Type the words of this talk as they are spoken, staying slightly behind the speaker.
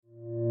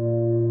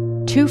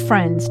Two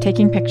friends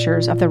taking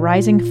pictures of the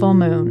rising full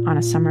moon on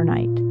a summer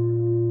night.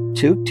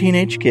 Two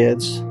teenage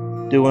kids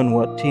doing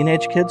what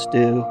teenage kids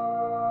do.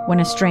 When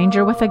a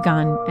stranger with a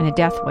gun and a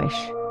death wish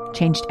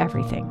changed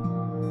everything.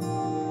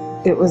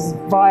 It was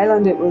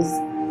violent, it was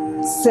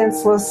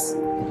senseless,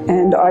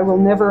 and I will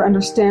never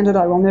understand it,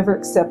 I will never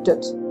accept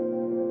it.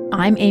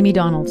 I'm Amy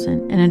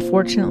Donaldson, and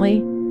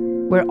unfortunately,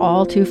 we're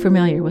all too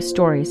familiar with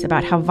stories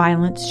about how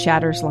violence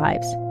shatters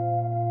lives.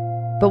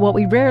 But what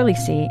we rarely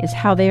see is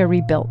how they are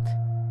rebuilt.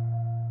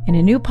 In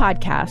a new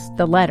podcast,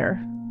 The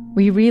Letter,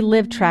 we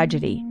relive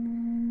tragedy,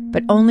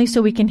 but only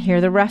so we can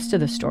hear the rest of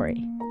the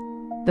story.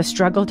 The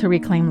struggle to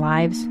reclaim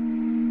lives,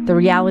 the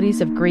realities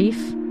of grief,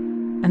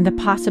 and the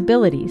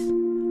possibilities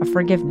of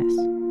forgiveness.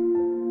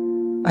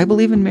 I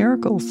believe in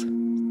miracles.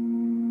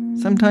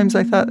 Sometimes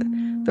I thought,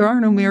 there are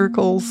no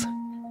miracles.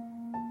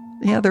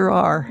 Yeah, there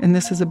are, and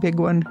this is a big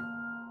one.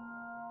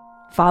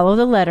 Follow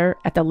The Letter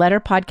at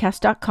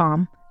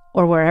theletterpodcast.com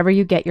or wherever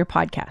you get your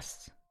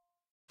podcasts.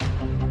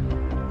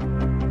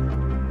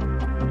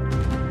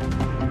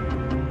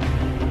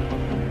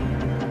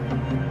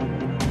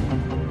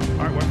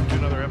 All right, welcome to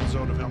another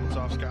episode of Helmets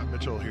Off. Scott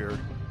Mitchell here.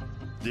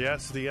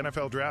 Yes, the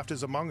NFL draft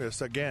is among us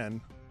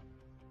again,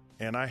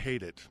 and I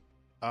hate it.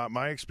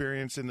 My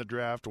experience in the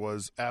draft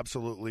was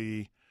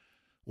absolutely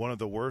one of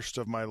the worst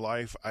of my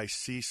life. I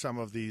see some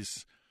of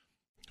these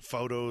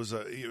photos,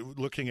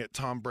 looking at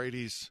Tom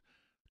Brady's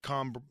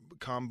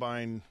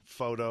combine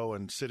photo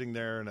and sitting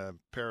there in a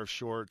pair of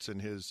shorts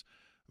and his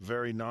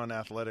very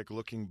non-athletic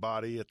looking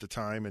body at the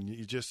time, and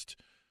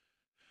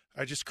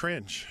I just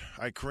cringe.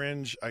 I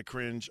cringe.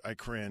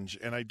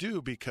 And I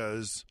do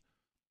because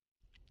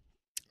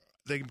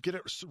they get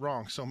it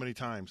wrong so many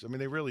times. I mean,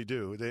 they really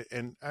do.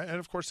 And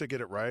of course they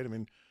get it right. I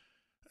mean,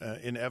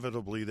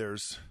 inevitably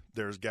there's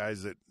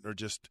guys that are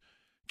just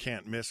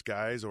can't miss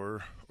guys,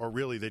 or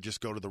really they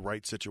just go to the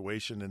right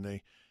situation and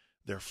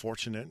they're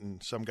fortunate,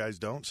 and some guys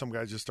don't. Some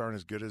guys just aren't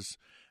as good as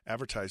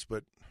advertised.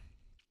 But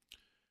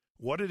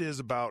what it is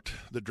about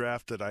the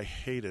draft that I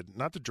hated,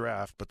 not the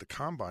draft, but the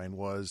combine,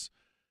 was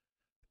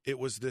it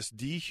was this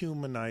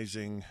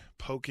dehumanizing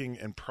poking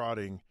and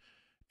prodding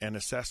and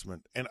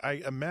assessment. And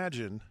I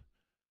imagine,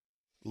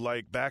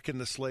 like back in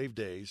the slave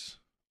days,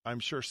 I'm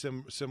sure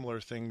similar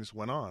things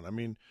went on. I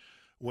mean,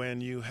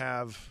 when you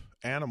have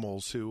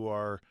animals who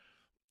are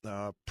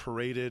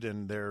paraded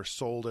and they're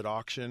sold at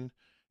auction,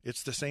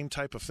 it's the same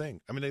type of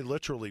thing. I mean, they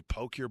literally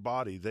poke your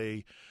body.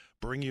 They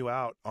bring you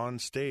out on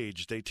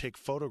stage. They take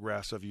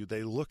photographs of you.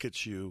 They look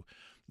at you.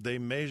 They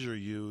measure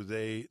you.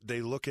 They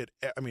look at,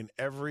 I mean,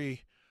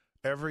 every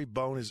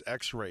bone is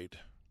x-rayed.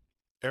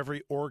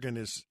 Every organ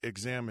is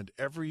examined.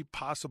 Every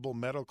possible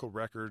medical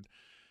record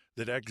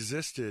that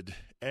existed,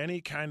 any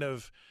kind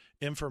of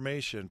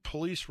information,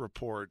 police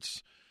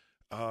reports,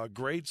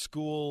 grade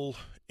school,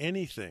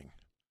 anything.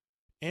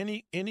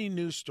 Any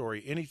news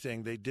story,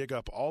 anything, they dig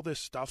up all this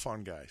stuff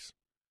on guys,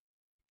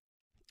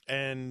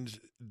 and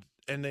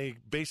they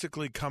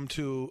basically come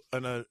to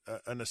an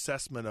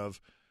assessment of,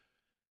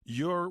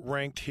 you're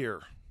ranked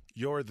here,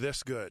 you're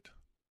this good,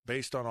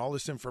 based on all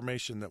this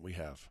information that we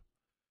have.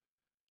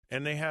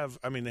 And they have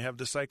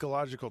the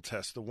psychological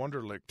test, the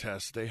Wonderlic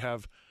test, they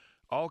have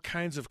all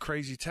kinds of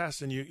crazy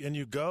tests, and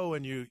you go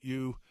and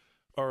you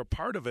are a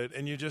part of it,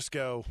 and you just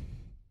go,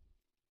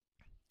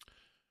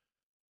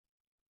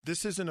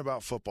 this isn't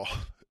about football.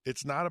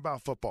 It's not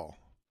about football.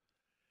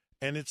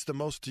 And it's the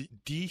most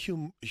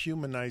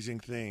dehumanizing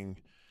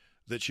thing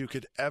that you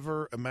could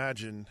ever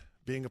imagine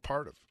being a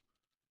part of.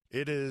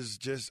 It is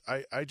just,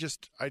 I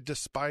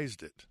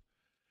despised it.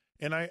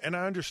 And I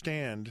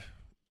understand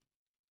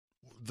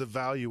the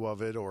value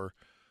of it or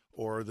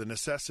the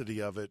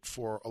necessity of it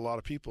for a lot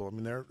of people. I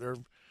mean,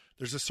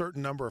 there's a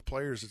certain number of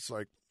players. It's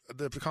like,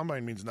 the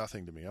combine means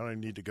nothing to me. I don't even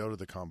need to go to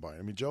the combine.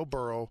 I mean, Joe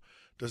Burrow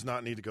does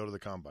not need to go to the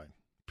combine.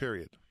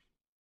 Period.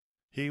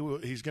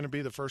 He's going to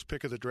be the first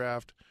pick of the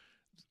draft.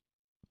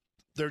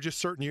 There are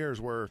just certain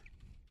years where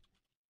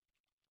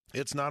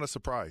it's not a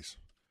surprise.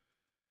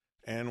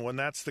 And when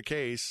that's the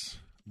case,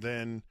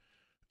 then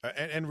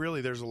and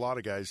really there's a lot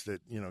of guys that,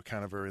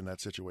 kind of are in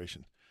that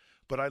situation.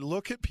 But I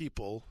look at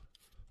people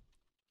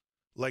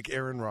like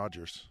Aaron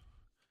Rodgers,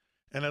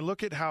 and I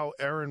look at how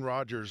Aaron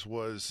Rodgers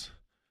was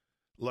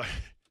like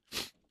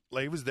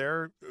he was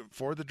there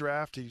for the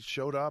draft. He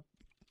showed up,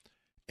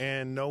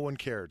 and no one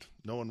cared.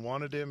 No one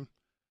wanted him.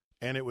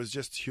 And it was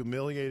just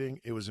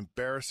humiliating. It was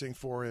embarrassing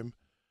for him,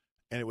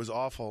 and it was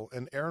awful.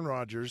 And Aaron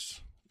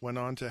Rodgers went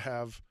on to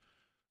have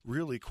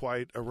really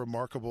quite a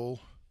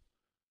remarkable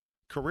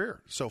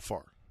career so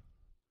far.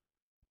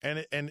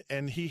 And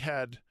he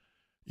had,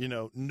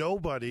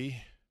 nobody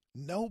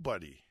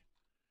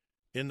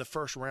in the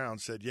first round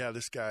said, yeah,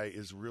 this guy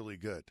is really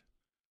good.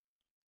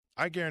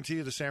 I guarantee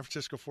you the San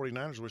Francisco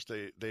 49ers wish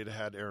they'd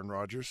had Aaron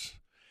Rodgers.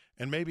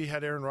 And maybe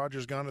had Aaron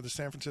Rodgers gone to the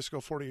San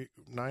Francisco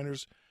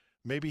 49ers,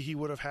 maybe he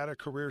would have had a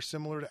career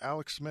similar to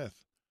Alex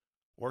Smith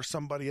or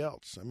somebody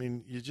else. I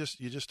mean, you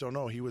just don't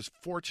know. He was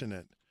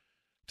fortunate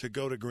to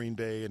go to Green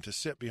Bay and to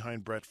sit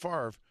behind Brett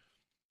Favre.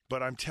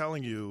 But I'm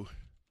telling you,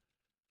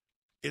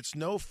 it's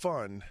no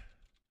fun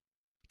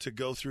to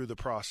go through the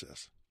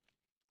process.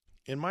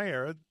 In my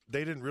era,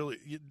 they didn't really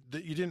you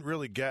didn't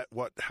really get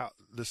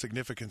the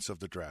significance of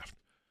the draft.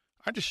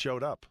 I just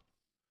showed up.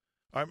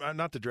 I'm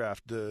not the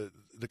draft, the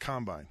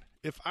combine.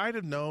 If I'd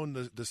have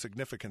known the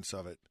significance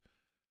of it,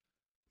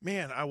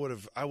 man, I would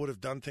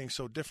have done things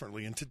so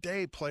differently. And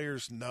today,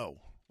 players know,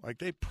 like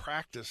they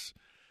practice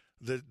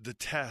the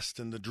test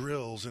and the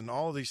drills and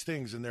all of these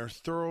things, and they're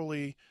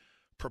thoroughly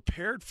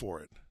prepared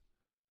for it.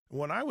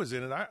 When I was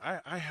in it,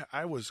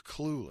 I was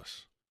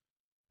clueless,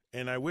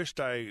 and I wished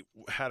I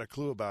had a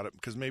clue about it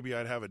because maybe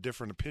I'd have a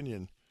different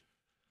opinion.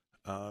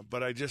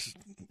 But I just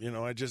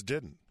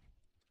didn't,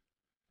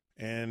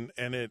 and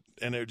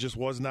it just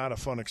was not a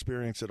fun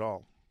experience at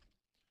all.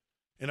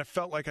 And I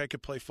felt like I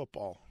could play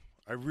football.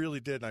 I really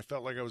did, and I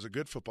felt like I was a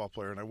good football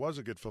player, and I was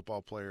a good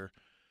football player.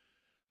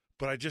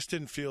 But I just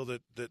didn't feel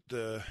that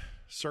the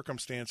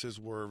circumstances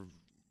were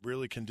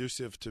really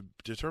conducive to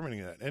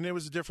determining that. And it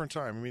was a different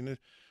time. I mean,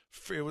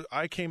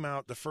 I came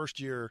out the first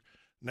year,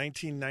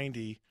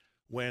 1990,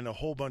 when a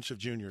whole bunch of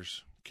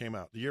juniors came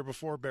out. The year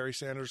before, Barry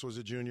Sanders was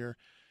a junior.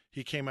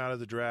 He came out of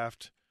the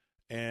draft,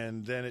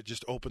 and then it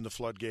just opened the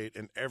floodgate,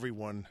 and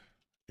everyone,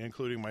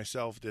 including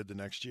myself, did the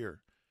next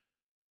year.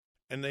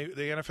 And the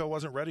NFL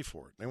wasn't ready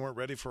for it. They weren't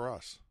ready for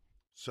us.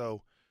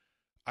 So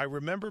I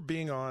remember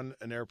being on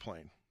an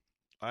airplane.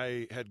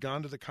 I had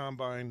gone to the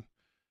Combine.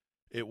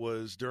 It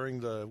was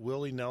during the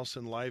Willie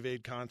Nelson Live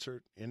Aid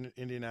concert in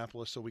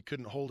Indianapolis, so we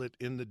couldn't hold it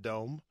in the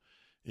Dome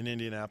in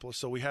Indianapolis.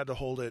 So we had to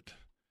hold it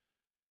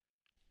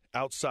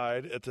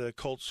outside at the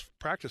Colts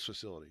practice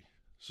facility.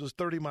 So it was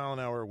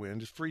 30-mile-an-hour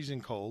wind. It's freezing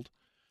cold.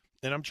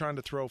 And I'm trying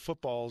to throw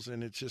footballs,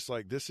 and it's just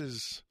like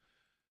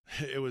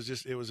it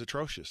was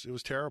atrocious. It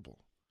was terrible.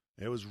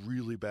 It was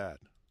really bad.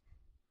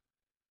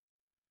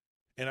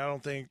 And I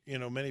don't think,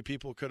 many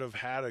people could have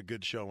had a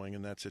good showing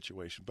in that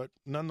situation. But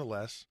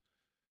nonetheless,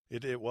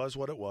 it was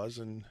what it was.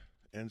 And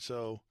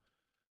so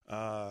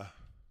I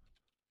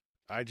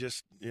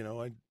just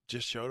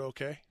showed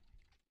okay.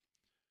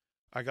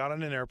 I got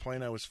on an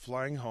airplane. I was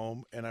flying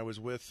home, and I was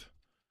with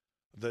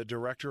the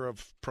director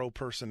of pro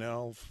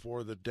personnel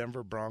for the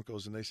Denver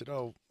Broncos. And they said,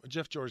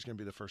 Jeff George is going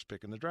to be the first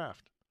pick in the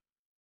draft.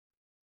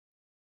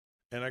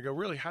 And I go,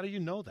 really? How do you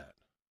know that?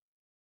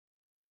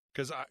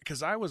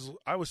 Because I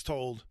was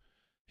told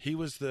he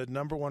was the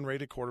number 1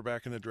 rated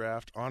quarterback in the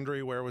draft.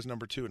 Andre Ware was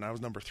number 2, and I was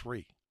number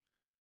 3.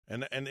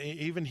 And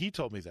even he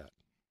told me that,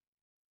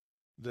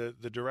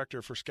 the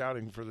director for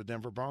scouting for the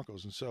Denver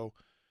Broncos. And so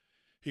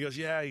he goes,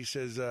 yeah, he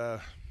says,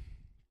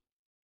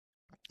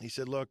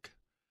 look,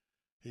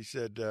 he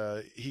said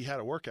he had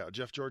a workout.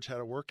 Jeff George had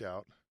a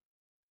workout,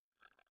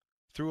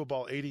 threw a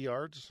ball 80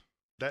 yards.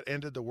 That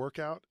ended the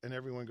workout, and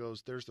everyone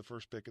goes, there's the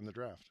first pick in the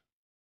draft.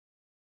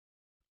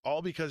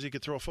 All because he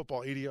could throw a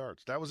football 80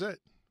 yards. That was it.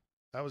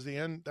 That was the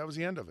end. That was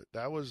the end of it.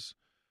 And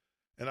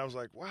I was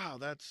like, wow,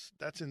 that's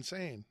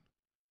insane.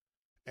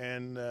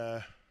 And,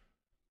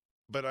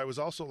 but I was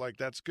also like,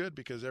 that's good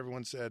because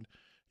everyone said,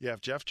 yeah,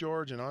 if Jeff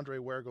George and Andre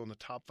Ware go in the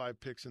top 5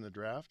 picks in the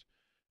draft,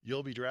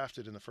 you'll be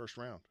drafted in the first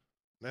round.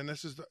 And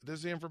this is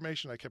the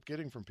information I kept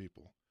getting from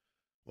people.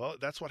 Well,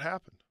 that's what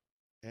happened.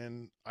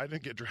 And I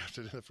didn't get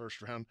drafted in the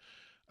first round.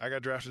 I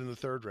got drafted in the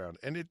 3rd round.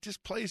 And it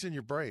just plays in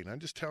your brain. I'm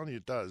just telling you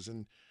it does.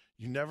 And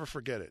you never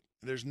forget it.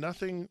 There's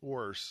nothing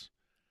worse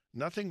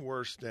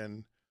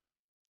than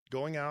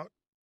going out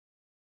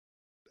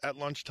at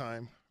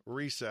lunchtime,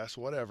 recess,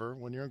 whatever,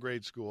 when you're in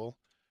grade school,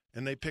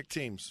 and they pick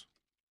teams.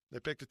 They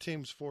pick the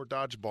teams for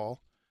dodgeball,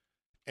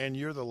 and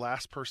you're the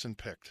last person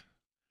picked.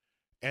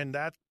 And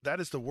that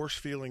is the worst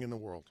feeling in the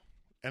world.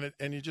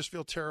 And you just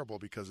feel terrible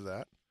because of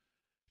that.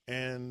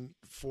 And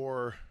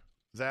for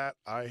that,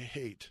 I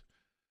hate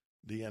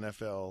the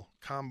NFL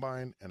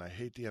Combine, and I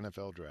hate the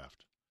NFL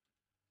Draft.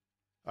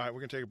 All right,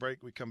 we're going to take a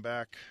break. We come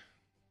back.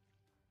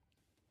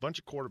 A bunch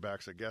of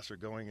quarterbacks, I guess, are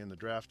going in the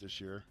draft this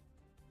year.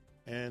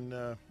 And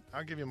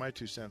I'll give you my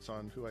 2 cents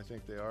on who I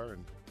think they are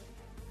and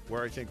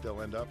where I think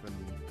they'll end up and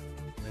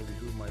maybe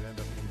who might end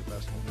up being the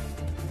best one.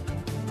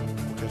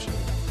 We'll catch you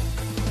later.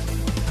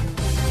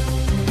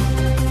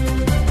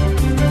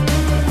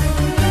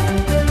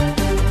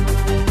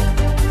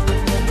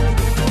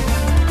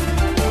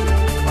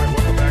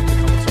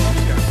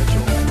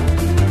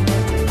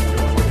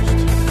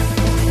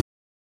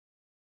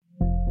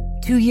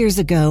 Two years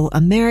ago,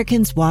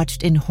 Americans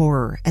watched in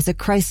horror as a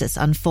crisis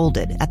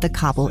unfolded at the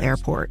Kabul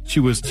airport. She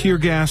was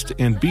tear-gassed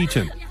and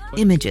beaten.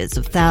 Images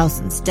of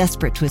thousands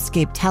desperate to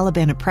escape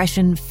Taliban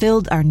oppression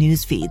filled our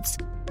news feeds.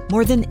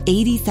 More than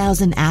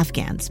 80,000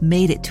 Afghans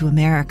made it to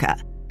America.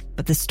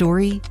 But the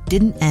story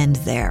didn't end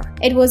there.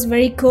 It was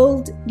very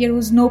cold. There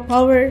was no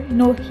power,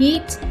 no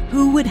heat.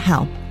 Who would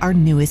help our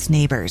newest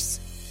neighbors?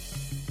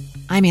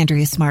 I'm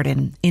Andrea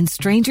Smartin. In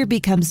Stranger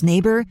Becomes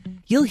Neighbor,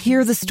 you'll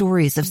hear the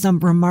stories of some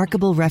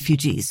remarkable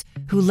refugees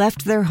who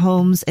left their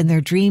homes and their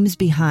dreams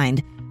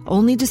behind,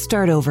 only to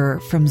start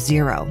over from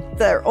zero.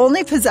 Their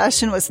only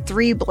possession was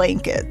 3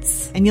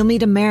 blankets. And you'll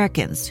meet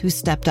Americans who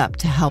stepped up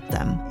to help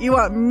them. You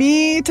want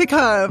me to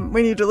come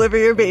when you deliver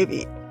your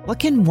baby. What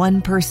can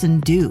one person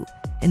do?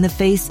 in the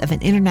face of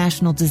an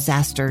international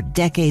disaster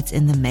decades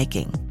in the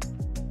making.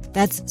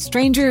 That's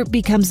Stranger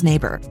Becomes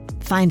Neighbor.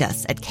 Find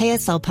us at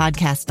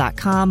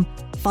kslpodcast.com.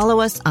 Follow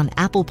us on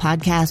Apple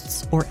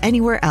Podcasts or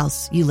anywhere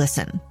else you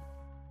listen.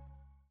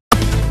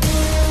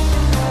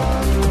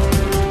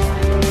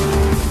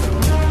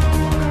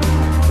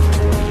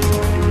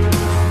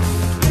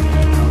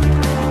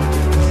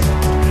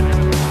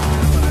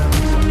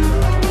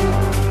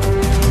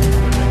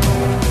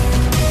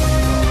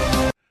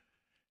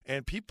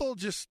 And people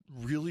just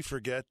really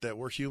forget that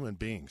we're human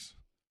beings.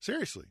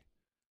 Seriously.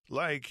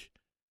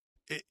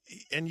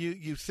 And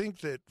you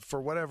think that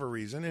for whatever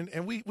reason,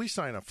 and we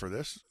sign up for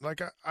this.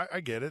 Like, I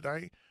get it.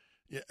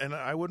 And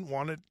I wouldn't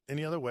want it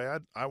any other way.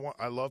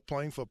 I love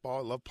playing football.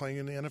 I love playing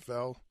in the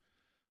NFL.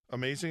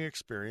 Amazing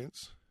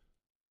experience.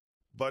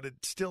 But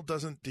it still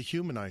doesn't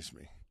dehumanize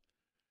me.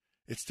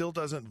 It still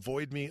doesn't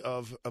void me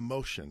of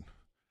emotion.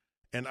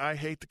 And I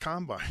hate the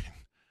combine.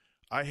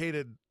 I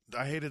hated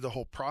the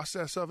whole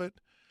process of it.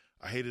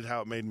 I hated how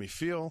it made me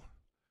feel.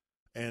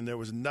 And there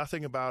was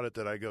nothing about it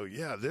that I go,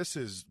 yeah, this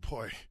is,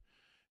 boy,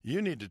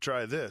 you need to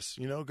try this.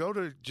 You know, go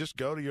to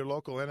your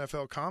local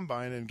NFL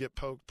combine and get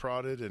poked,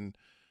 prodded, and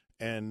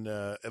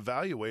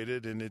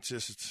evaluated. And it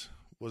just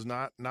was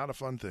not a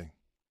fun thing.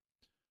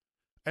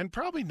 And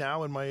probably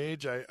now in my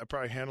age, I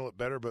probably handle it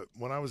better. But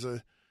when I was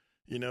a,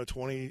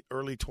 early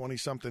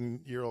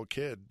 20-something year old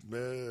kid,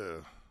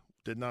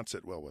 did not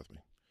sit well with me.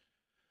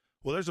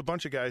 Well, there's a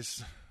bunch of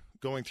guys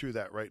going through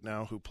that right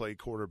now who play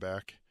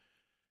quarterback,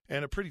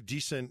 and a pretty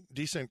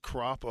decent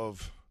crop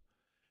of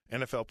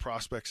NFL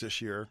prospects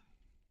this year.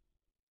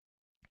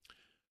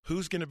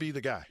 Who's going to be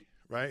the guy,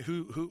 right?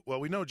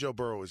 Well, we know Joe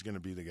Burrow is going to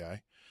be the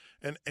guy.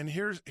 And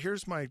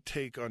here's my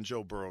take on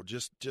Joe Burrow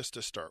just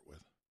to start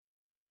with.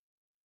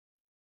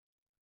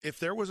 If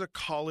there was a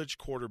college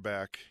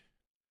quarterback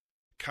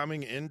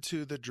coming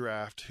into the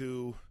draft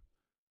who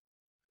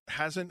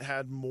hasn't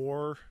had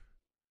more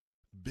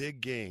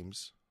big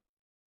games,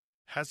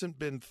 hasn't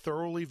been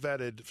thoroughly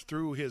vetted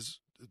through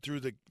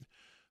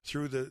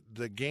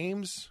the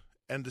games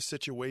and the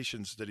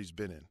situations that he's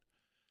been in.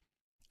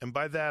 And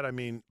by that I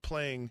mean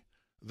playing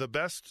the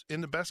best in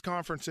the best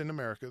conference in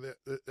America,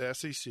 the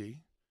SEC,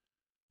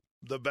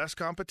 the best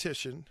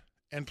competition,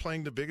 and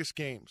playing the biggest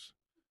games.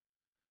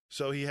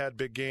 So he had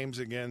big games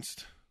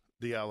against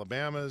the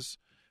Alabamas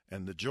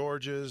and the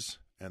Georgias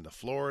and the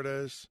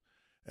Floridas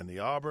and the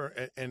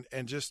Auburn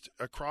and just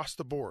across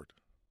the board.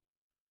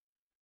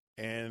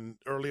 And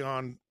early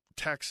on,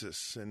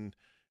 Texas, and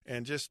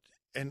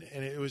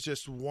it was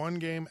just one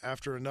game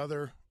after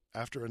another.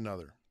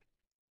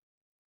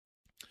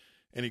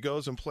 And he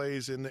goes and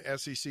plays in the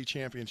SEC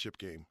championship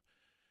game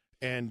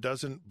and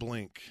doesn't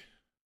blink.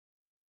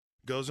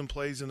 Goes and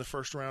plays in the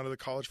first round of the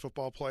college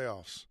football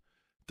playoffs,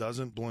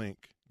 doesn't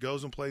blink.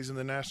 Goes and plays in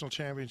the national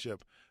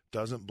championship,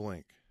 doesn't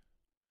blink.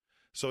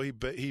 So he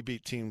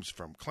beat teams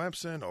from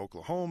Clemson,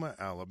 Oklahoma,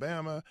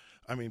 Alabama.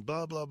 I mean,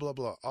 blah, blah, blah,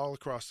 blah, all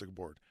across the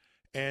board.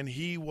 And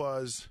he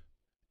wasn't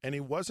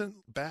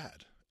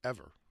bad,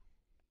 ever.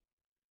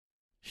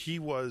 He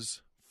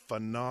was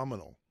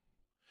phenomenal.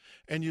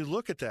 And you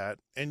look at that,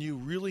 and you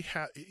really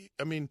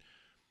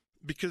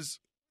because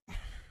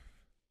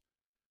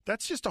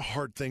that's just a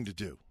hard thing to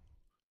do.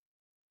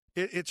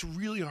 It's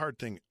really a hard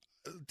thing.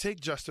 Take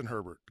Justin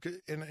Herbert,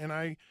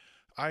 and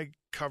I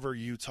cover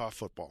Utah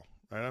football.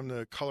 Right? I'm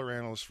the color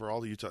analyst for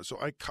all the Utah. So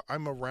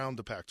I'm around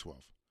the Pac-12.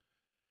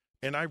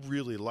 And I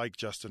really like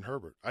Justin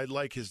Herbert. I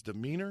like his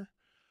demeanor.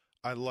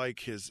 I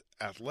like his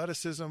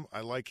athleticism.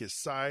 I like his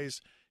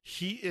size.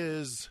 He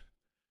is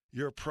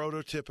your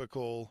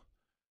prototypical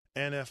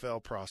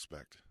NFL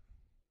prospect.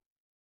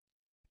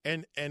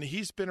 And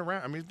he's been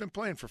around. I mean, he's been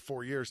playing for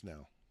 4 years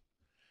now.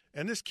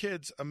 And this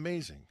kid's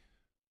amazing.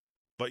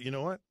 But you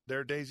know what? There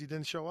are days he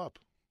didn't show up.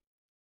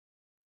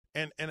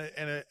 And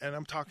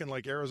I'm talking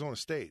like Arizona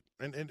State.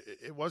 And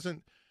it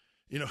wasn't,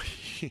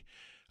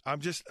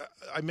 I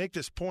make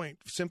this point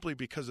simply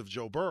because of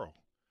Joe Burrow.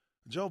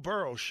 Joe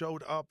Burrow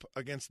showed up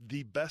against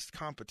the best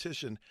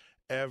competition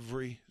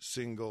every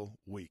single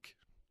week.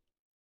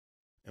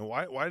 And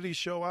why did he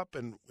show up?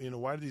 And,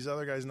 why did these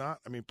other guys not?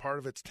 I mean, part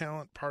of it's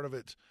talent, part of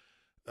it's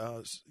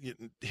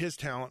his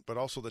talent, but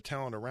also the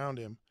talent around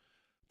him.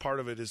 Part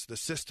of it is the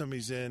system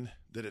he's in,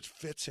 that it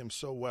fits him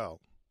so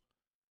well.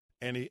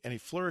 And he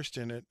flourished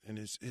in it, and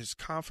his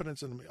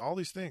confidence in all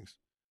these things.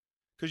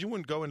 Because you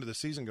wouldn't go into the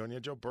season going, yeah,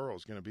 Joe Burrow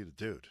is going to be the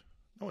dude.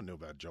 No one knew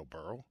about Joe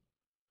Burrow.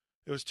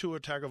 It was Tua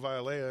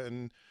Tagovailoa,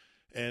 and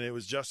it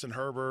was Justin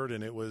Herbert,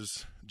 and it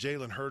was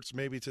Jalen Hurts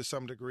maybe to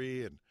some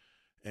degree,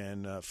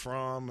 and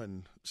Fromm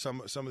and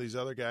some of these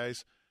other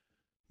guys.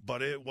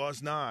 But it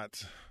was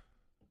not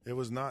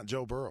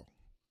Joe Burrow.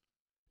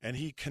 And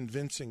he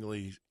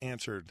convincingly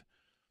answered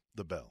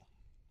the bell.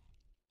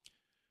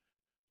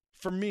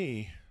 For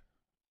me,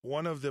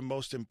 one of the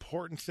most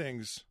important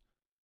things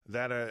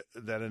that an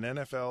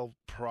NFL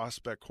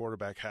prospect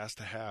quarterback has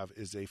to have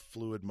is a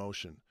fluid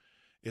motion.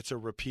 It's a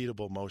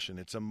repeatable motion.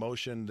 It's a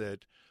motion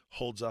that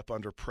holds up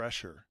under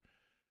pressure.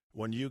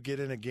 when you get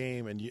in a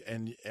game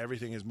and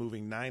everything is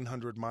moving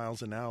 900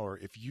 miles an hour,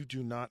 if you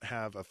do not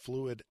have a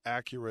fluid,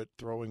 accurate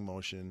throwing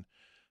motion,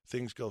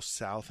 things go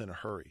south in a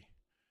hurry.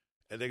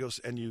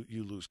 And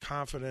you lose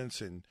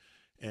confidence and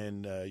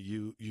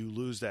you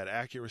lose that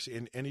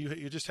accuracy and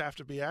you just have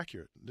to be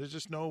accurate.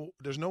 There's no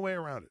way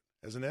around it.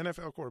 As an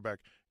NFL quarterback,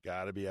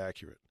 got to be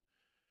accurate.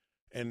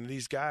 And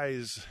these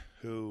guys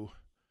who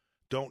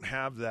don't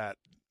have that,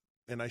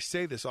 and I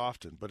say this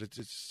often, but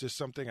it's just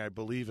something I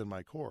believe in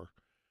my core.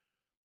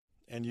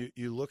 And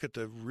you look at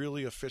the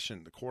really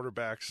efficient, the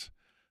quarterbacks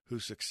who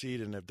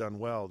succeed and have done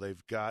well,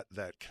 they've got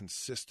that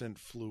consistent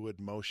fluid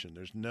motion.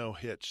 There's no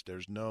hitch.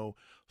 There's no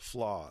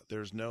flaw.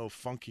 There's no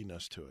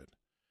funkiness to it.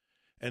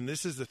 And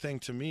this is the thing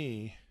to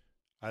me.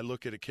 I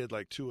look at a kid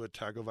like Tua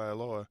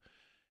Tagovailoa.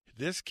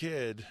 This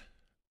kid,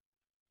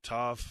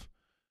 tough,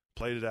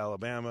 played at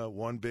Alabama,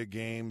 won big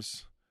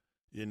games.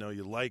 You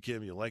like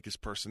him. You like his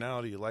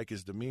personality. You like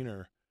his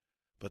demeanor.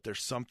 But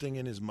there's something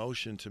in his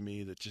motion to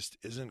me that just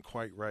isn't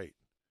quite right.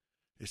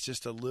 It's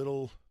just a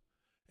little,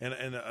 and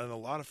a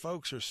lot of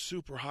folks are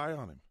super high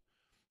on him.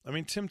 I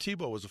mean, Tim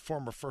Tebow was a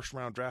former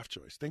first-round draft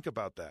choice. Think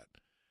about that.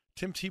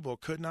 Tim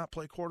Tebow could not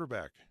play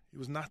quarterback. He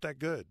was not that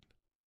good.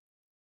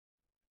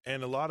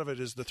 And a lot of it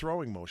is the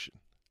throwing motion.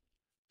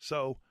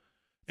 So,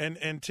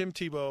 and Tim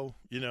Tebow,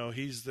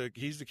 he's the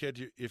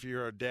kid. If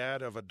you're a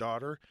dad of a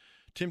daughter,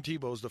 Tim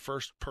Tebow is the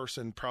first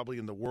person probably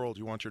in the world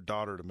you want your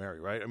daughter to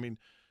marry, right? I mean,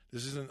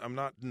 I'm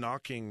not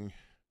knocking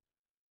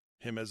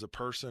him as a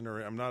person,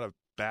 or I'm not a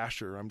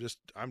basher. I'm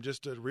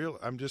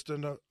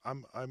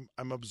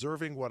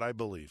observing what I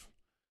believe,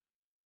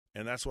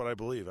 and that's what I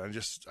believe. I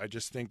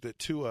just think that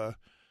Tua,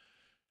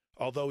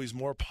 although he's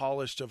more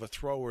polished of a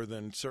thrower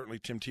than certainly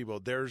Tim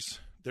Tebow, there's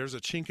a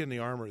chink in the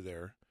armor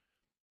there.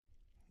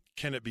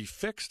 Can it be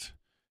fixed?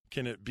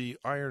 Can it be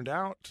ironed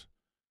out?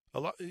 A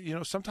lot,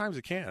 sometimes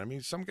it can. I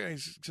mean,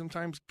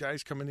 sometimes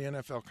guys come in the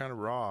NFL kind of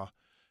raw,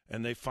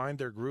 and they find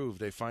their groove,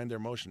 they find their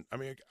motion. I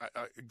mean,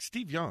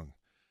 Steve Young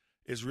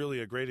is really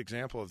a great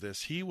example of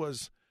this. He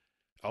was,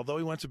 although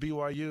he went to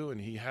BYU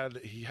and he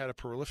had a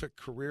prolific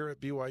career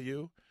at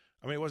BYU.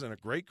 I mean, it wasn't a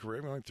great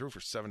career. He only threw for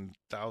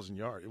 7,000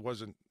 yards. It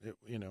wasn't,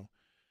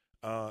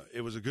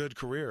 it was a good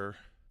career,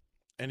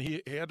 and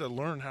he had to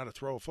learn how to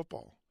throw a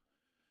football.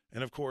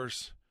 And of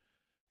course,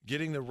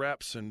 getting the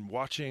reps and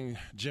watching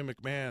Jim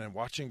McMahon and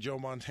watching Joe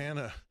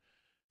Montana,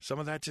 some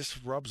of that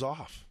just rubs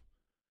off.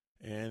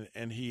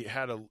 And he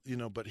had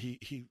but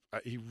he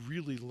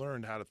really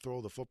learned how to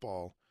throw the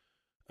football,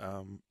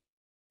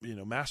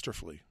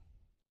 masterfully.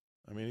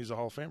 I mean, he's a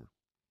Hall of Famer.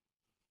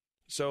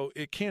 So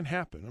it can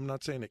happen. I'm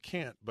not saying it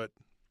can't, but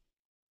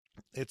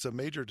it's a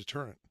major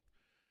deterrent.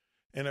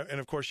 And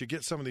of course, you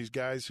get some of these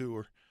guys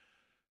who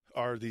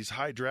are these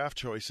high draft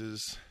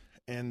choices,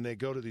 and they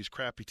go to these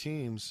crappy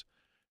teams,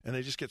 and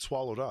they just get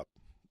swallowed up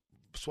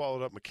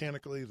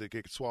mechanically. They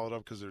get swallowed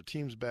up because their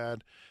team's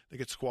bad. They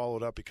get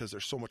swallowed up because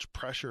there's so much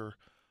pressure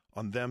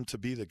on them to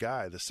be the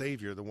guy, the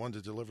savior, the one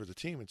to deliver the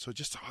team. And so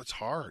it's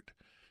hard.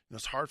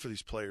 It's hard for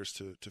these players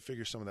to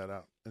figure some of that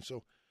out. And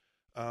so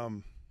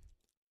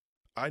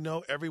I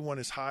know everyone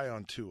is high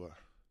on Tua.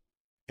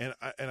 And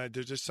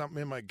there's just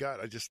something in my gut.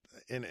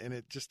 And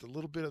it just a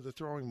little bit of the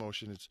throwing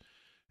motion.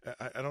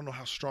 I don't know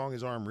how strong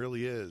his arm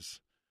really is.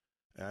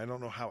 And I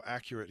don't know how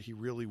accurate he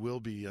really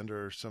will be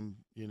under some,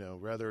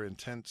 rather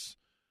intense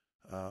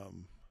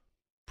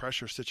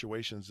pressure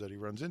situations that he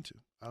runs into.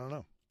 I don't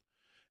know.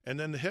 And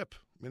then the hip.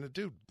 I mean, the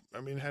dude,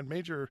 had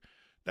major.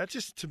 That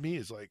just to me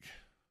is like,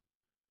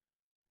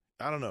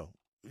 I don't know.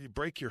 You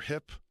break your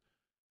hip.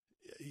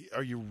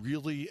 Are you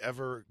really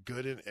ever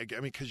good in?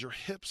 Because your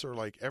hips are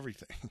like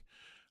everything.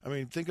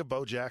 Think of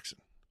Bo Jackson.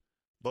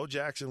 Bo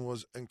Jackson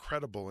was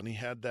incredible, and he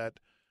had that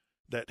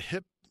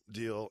hip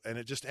deal, and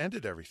it just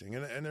ended everything.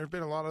 And there have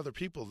been a lot of other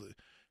people,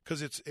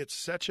 because it's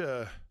such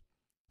an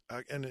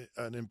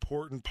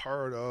important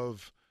part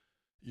of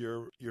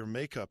your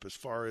makeup as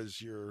far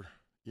as your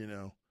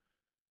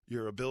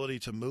ability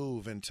to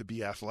move and to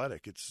be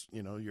athletic. It's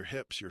your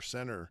hips, your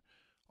center,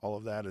 all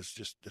of that is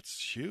just,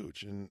 it's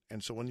huge. And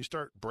so when you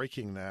start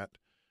breaking that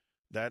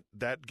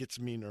gets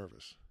me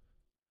nervous.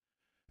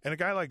 And a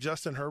guy like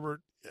Justin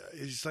Herbert,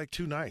 he's like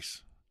too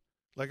nice.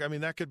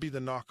 That could be the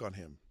knock on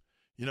him.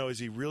 Is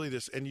he really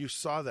this? And you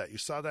saw that. You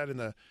saw that in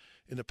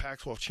the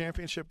Pac-12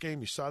 championship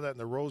game. You saw that in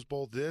the Rose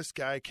Bowl. This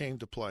guy came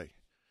to play,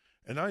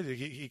 and now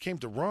he came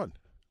to run.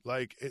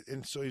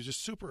 And so he's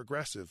just super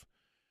aggressive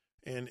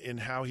in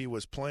how he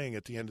was playing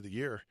at the end of the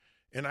year.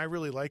 And I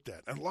really like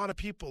that. And a lot of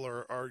people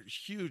are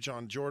huge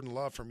on Jordan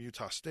Love from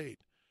Utah State.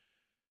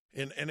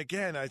 And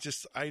again, I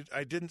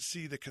didn't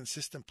see the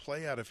consistent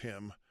play out of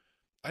him.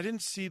 I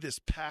didn't see this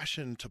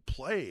passion to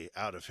play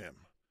out of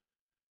him.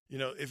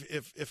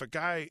 If a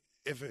guy,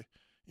 if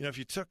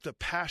you took the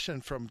passion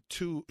from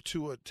Tua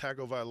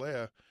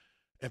Tagovailoa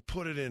and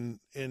put it in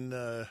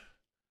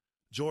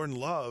Jordan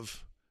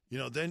Love,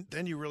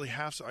 then you really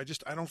have. So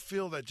I don't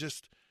feel that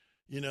just,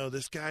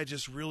 this guy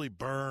just really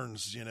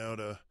burns,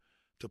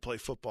 to play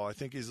football. I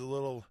think he's a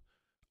little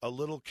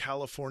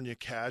California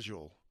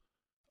casual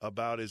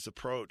about his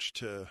approach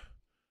to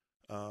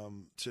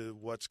to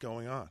what's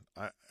going on.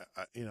 I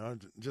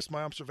just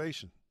my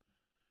observation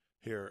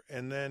here.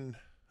 And then,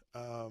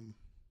 I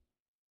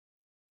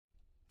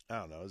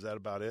don't know. Is that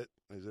about it?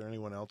 Is there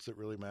anyone else that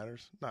really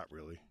matters? Not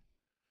really.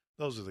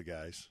 Those are the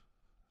guys.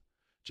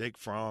 Jake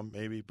Fromm,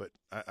 maybe, but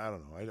I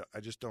don't know. I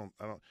just don't.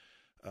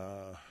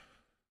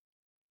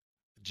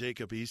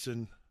 Jacob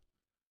Eason,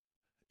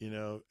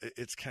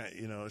 it's kind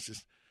of, it's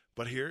just.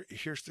 But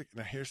here's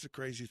the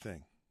crazy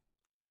thing.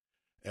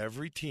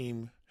 Every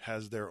team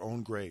has their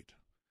own grade,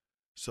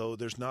 so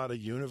there's not a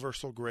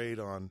universal grade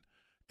on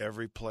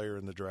every player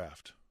in the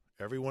draft.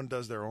 Everyone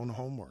does their own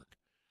homework.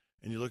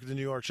 And you look at the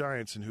New York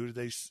Giants, and who'd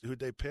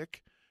they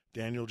pick?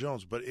 Daniel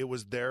Jones. But it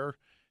was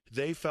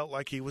they felt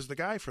like he was the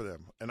guy for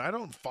them, and I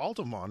don't fault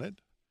them on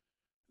it.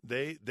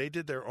 They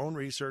did their own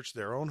research,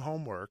 their own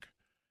homework,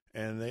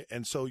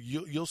 and so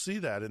you'll see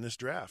that in this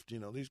draft.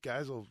 These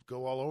guys will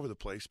go all over the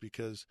place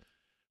because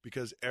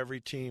every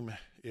team,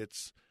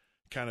 its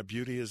kind of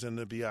beauty is in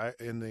the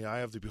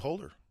eye of the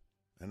beholder,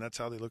 and that's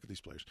how they look at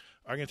these players.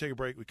 I'm going to take a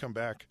break. We come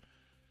back.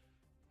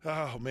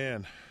 Oh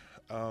man.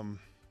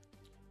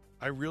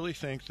 I really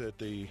think that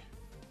the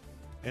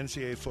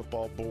NCAA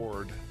football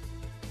board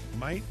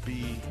might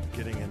be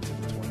getting into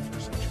the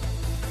 21st century.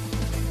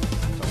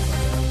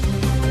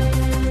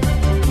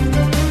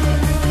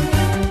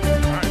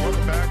 All right,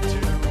 welcome back to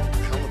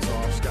Helmets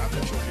Off. Scott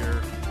Mitchell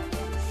here.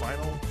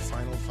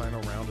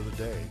 Final round of the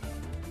day.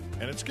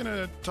 And it's going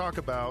to talk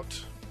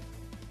about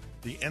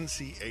the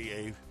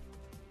NCAA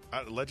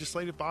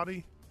legislative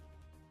body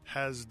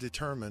has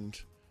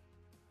determined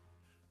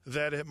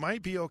that it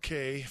might be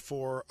okay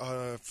for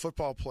a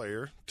football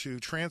player to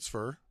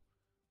transfer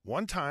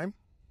one time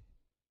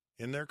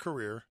in their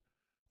career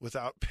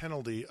without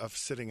penalty of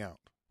sitting out.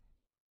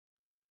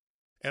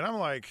 And I'm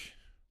like,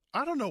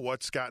 I don't know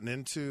what's gotten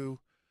into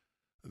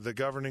the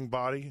governing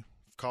body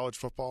of college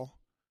football.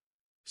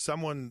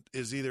 Someone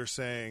is either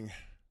saying,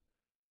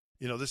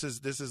 this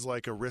is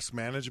like a risk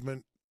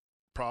management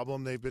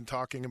problem they've been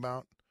talking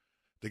about.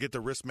 They get the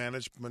risk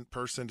management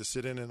person to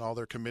sit in all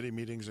their committee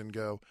meetings and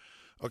go,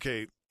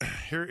 okay,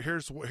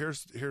 here's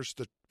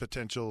the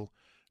potential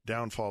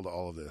downfall to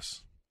all of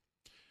this.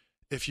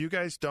 If you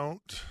guys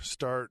don't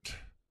start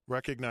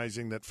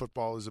recognizing that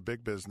football is a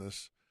big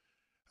business,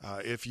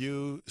 if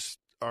you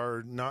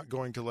are not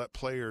going to let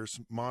players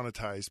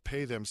monetize,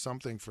 pay them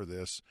something for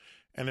this,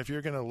 and if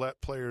you're going to let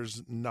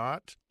players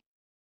not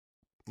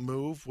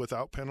move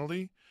without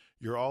penalty,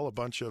 you're all a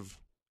bunch of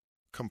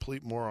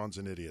complete morons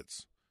and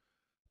idiots.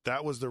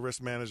 That was the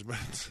risk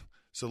management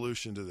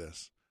solution to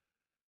this.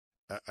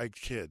 I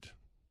kid.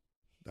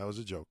 That was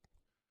a joke.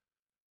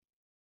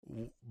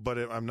 But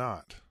I'm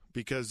not,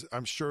 because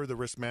I'm sure the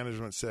risk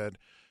management said,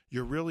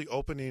 you're really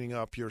opening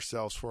up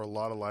yourselves for a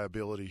lot of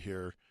liability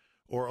here,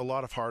 or a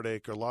lot of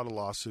heartache, or a lot of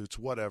lawsuits,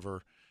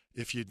 whatever,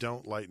 if you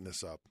don't lighten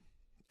this up.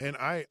 And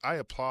I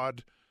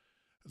applaud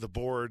the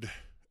board.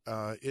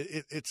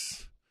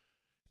 It's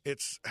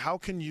how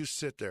can you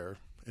sit there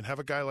and have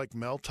a guy like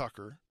Mel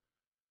Tucker,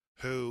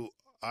 who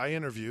I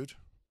interviewed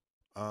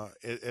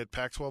at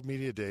Pac-12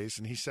 Media Days,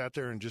 and he sat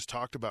there and just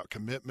talked about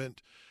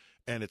commitment,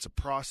 and it's a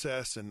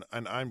process, and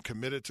I'm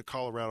committed to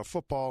Colorado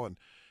football,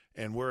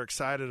 and we're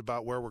excited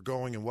about where we're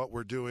going and what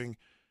we're doing.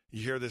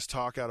 You hear this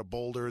talk out of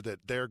Boulder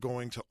that they're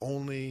going to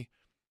only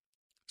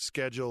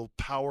schedule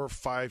Power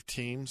 5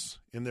 teams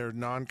in their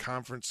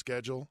non-conference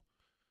schedule,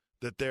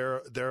 that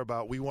they're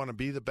about, we want to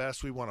be the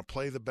best, we want to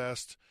play the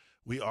best,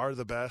 we are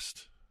the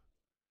best.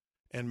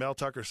 And Mel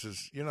Tucker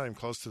says, you're not even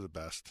close to the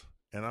best.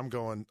 And I'm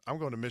going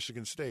to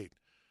Michigan State,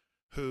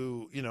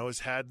 who, has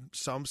had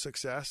some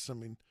success,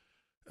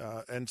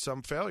 and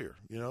some failure.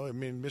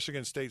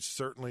 Michigan State's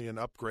certainly an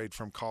upgrade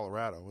from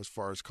Colorado as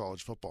far as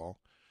college football.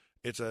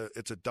 It's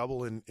a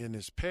double in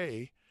his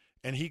pay,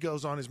 and he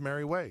goes on his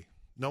merry way.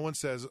 No one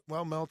says,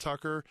 well, Mel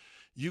Tucker,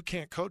 you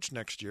can't coach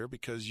next year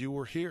because you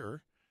were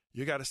here.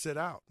 You got to sit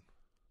out.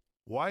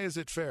 Why is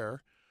it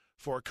fair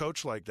for a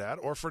coach like that,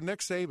 or for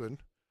Nick Saban,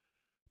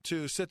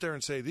 to sit there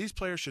and say these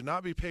players should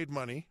not be paid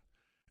money,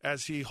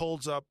 as he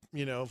holds up,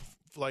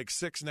 like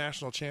 6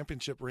 national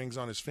championship rings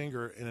on his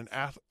finger in an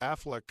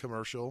Affleck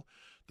commercial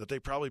that they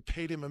probably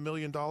paid him $1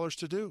 million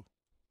to do?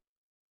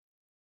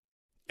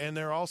 And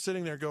they're all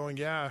sitting there going,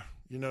 yeah,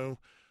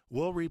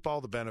 we'll reap all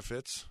the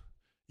benefits.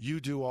 You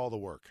do all the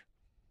work.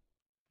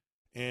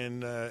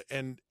 And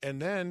then,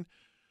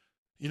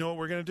 what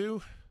we're going to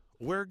do?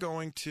 We're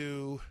going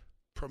to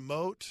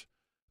promote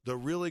the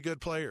really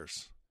good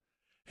players.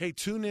 Hey,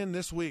 tune in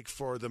this week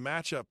for the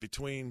matchup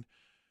between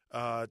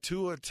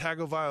Tua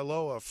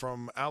Tagovailoa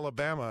from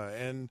Alabama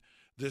and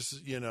this,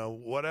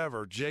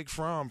 Jake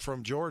Fromm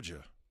from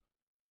Georgia.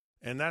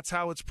 And that's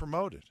how it's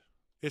promoted.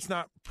 It's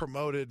not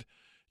promoted,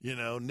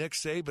 Nick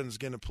Saban's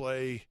going to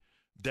play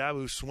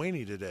Dabo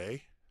Swinney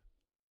today.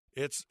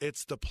 It's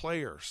the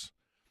players.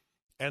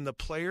 And the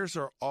players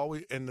are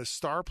always, and the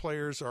star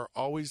players are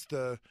always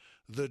the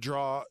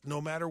draw, no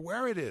matter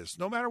where it is,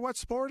 no matter what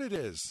sport it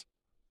is.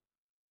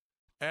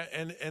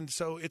 And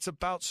so it's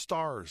about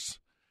stars.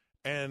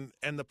 And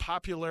the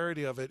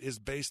popularity of it is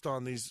based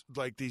on these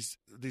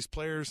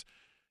players.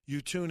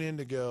 You tune in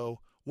to go,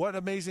 what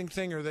amazing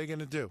thing are they going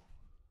to do?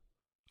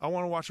 I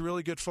want to watch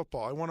really good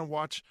football. I want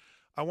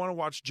to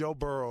watch Joe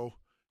Burrow.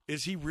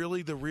 Is he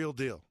really the real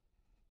deal?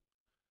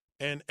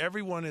 And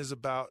everyone is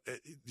about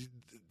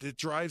it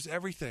drives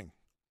everything.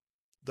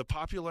 The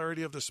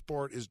popularity of the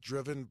sport is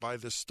driven by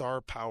the star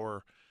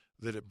power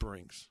that it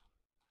brings.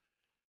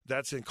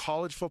 That's in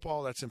college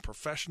football. That's in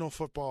professional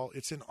football.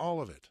 It's in all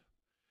of it.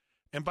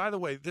 And by the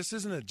way, this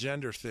isn't a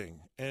gender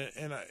thing, and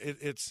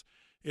it's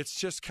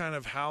just kind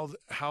of how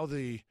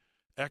the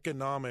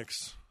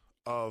economics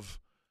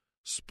of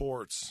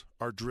sports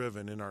are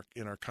driven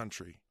in our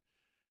country,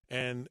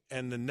 and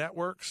the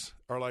networks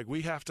are like,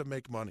 we have to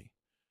make money,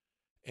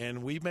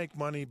 and we make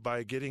money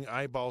by getting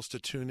eyeballs to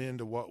tune in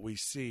to what we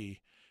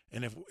see.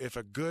 And if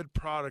a good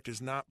product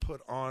is not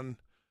put on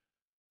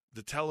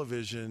the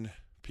television,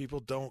 people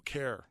don't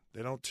care.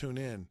 They don't tune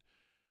in.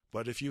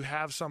 But if you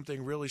have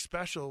something really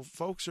special,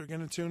 folks are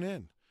going to tune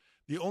in.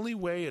 The only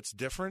way it's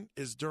different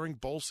is during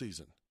bowl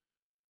season.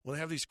 When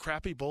they have these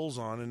crappy bowls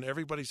on and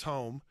everybody's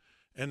home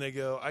and they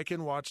go, I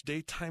can watch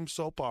daytime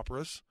soap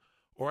operas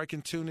or I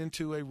can tune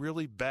into a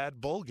really bad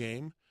bowl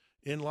game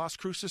in Las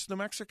Cruces, New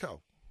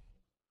Mexico,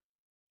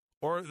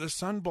 or the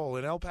Sun Bowl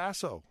in El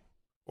Paso,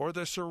 or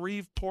the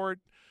Shreveport,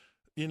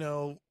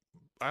 Energy,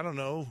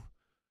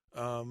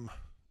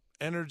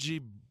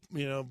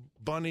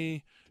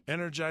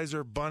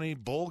 Energizer Bunny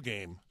bowl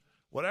game,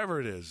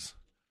 whatever it is.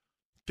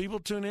 People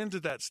tune into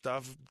that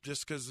stuff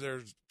just because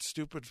they're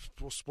stupid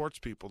sports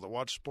people that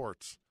watch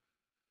sports.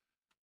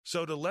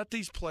 So to let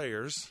these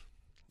players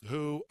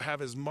who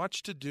have as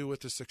much to do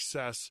with the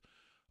success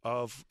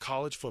of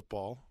college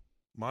football,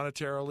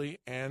 monetarily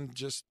and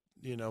just,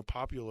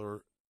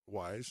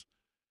 popular-wise,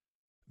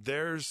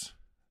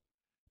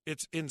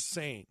 it's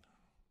insane.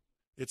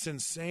 It's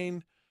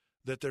insane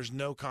that there's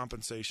no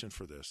compensation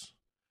for this.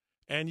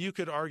 And you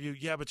could argue,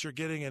 yeah, but you're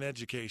getting an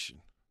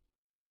education.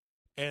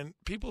 And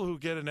people who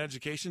get an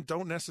education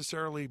don't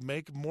necessarily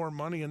make more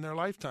money in their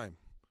lifetime.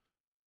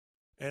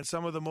 And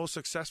some of the most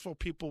successful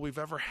people we've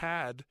ever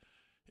had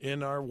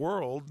in our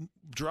world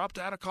dropped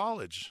out of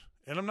college.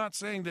 And I'm not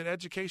saying that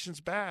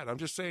education's bad. I'm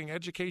just saying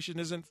education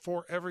isn't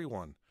for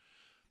everyone.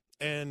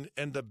 And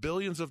the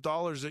billions of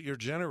dollars that you're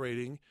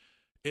generating,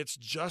 it's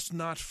just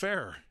not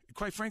fair.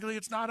 Quite frankly,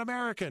 it's not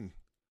American.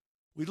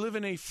 We live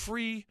in a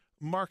free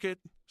market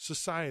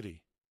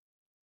society.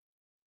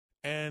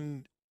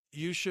 And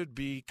you should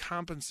be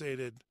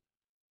compensated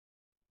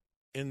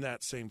in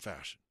that same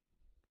fashion.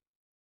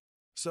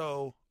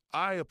 So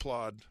I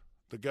applaud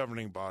the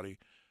governing body.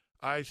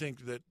 I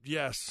think that,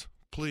 yes,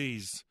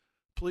 please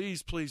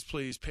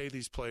pay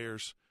these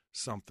players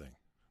something.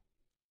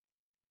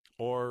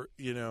 Or,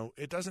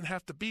 it doesn't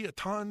have to be a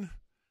ton.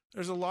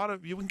 There's a lot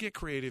of, you can get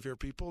creative here,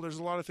 people. There's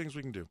a lot of things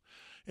we can do.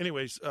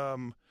 Anyways,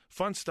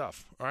 fun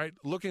stuff, all right?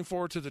 Looking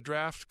forward to the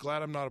draft.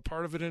 Glad I'm not a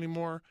part of it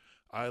anymore.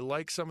 I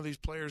like some of these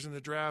players in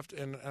the draft,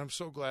 and I'm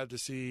so glad to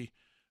see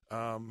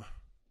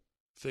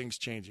things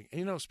changing.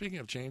 And, speaking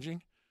of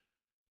changing,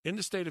 in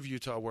the state of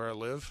Utah where I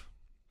live,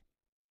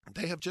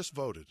 they have just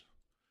voted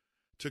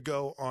to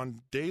go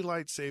on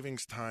daylight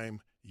savings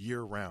time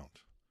year-round.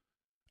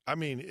 I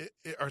mean,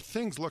 are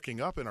things looking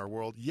up in our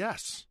world?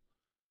 Yes,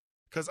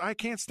 because I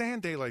can't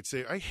stand daylight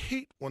saving. I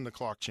hate when the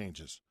clock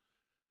changes.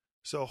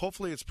 So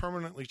hopefully it's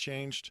permanently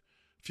changed.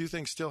 A few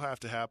things still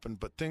have to happen,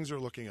 but things are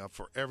looking up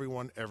for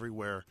everyone,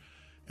 everywhere,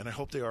 and I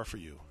hope they are for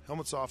you.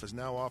 Helmets Off is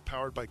now off,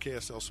 powered by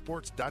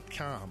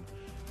KSLSports.com,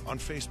 on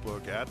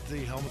Facebook at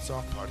the Helmets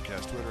Off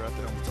Podcast, Twitter at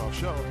the Helmets Off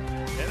Show.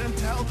 And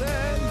until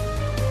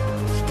then...